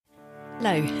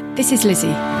Hello, this is Lizzie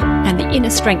and the Inner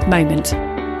Strength Moment.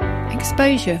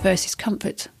 Exposure versus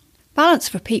comfort. Balance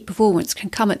for peak performance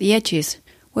can come at the edges,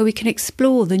 where we can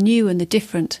explore the new and the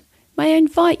different. May I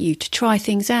invite you to try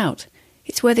things out?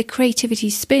 It's where the creativity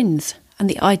spins and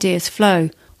the ideas flow,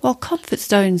 while comfort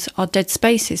zones are dead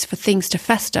spaces for things to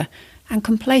fester and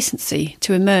complacency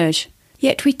to emerge.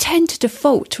 Yet we tend to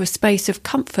default to a space of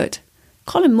comfort.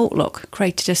 Colin Mortlock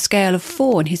created a scale of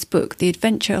 4 in his book The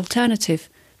Adventure Alternative: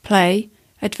 play,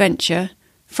 adventure,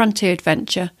 frontier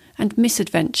adventure and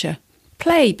misadventure.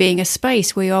 Play being a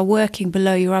space where you are working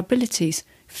below your abilities.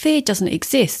 Fear doesn't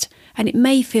exist and it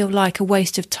may feel like a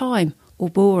waste of time or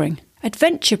boring.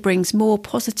 Adventure brings more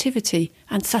positivity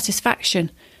and satisfaction.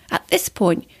 At this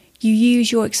point, you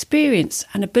use your experience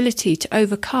and ability to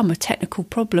overcome a technical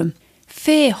problem.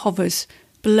 Fear hovers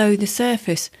below the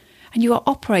surface and you are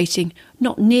operating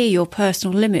not near your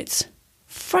personal limits.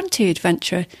 Frontier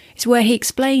adventure is where he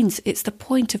explains it's the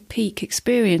point of peak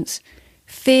experience.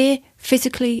 Fear,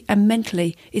 physically and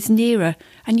mentally, is nearer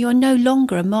and you are no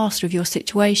longer a master of your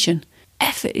situation.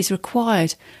 Effort is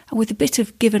required and with a bit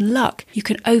of given luck you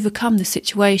can overcome the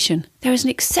situation. There is an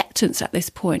acceptance at this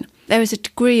point. There is a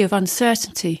degree of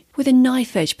uncertainty with a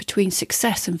knife edge between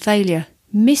success and failure.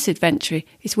 Misadventure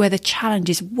is where the challenge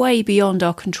is way beyond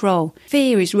our control.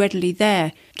 Fear is readily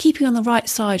there. Keeping on the right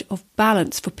side of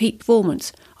balance for peak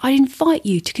performance, I invite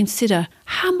you to consider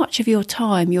how much of your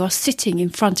time you are sitting in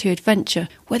frontier adventure,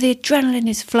 where the adrenaline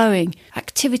is flowing,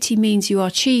 activity means you are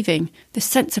achieving, the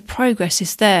sense of progress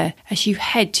is there as you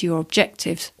head to your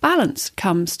objectives. Balance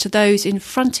comes to those in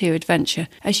frontier adventure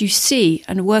as you see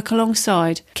and work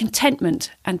alongside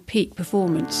contentment and peak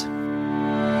performance.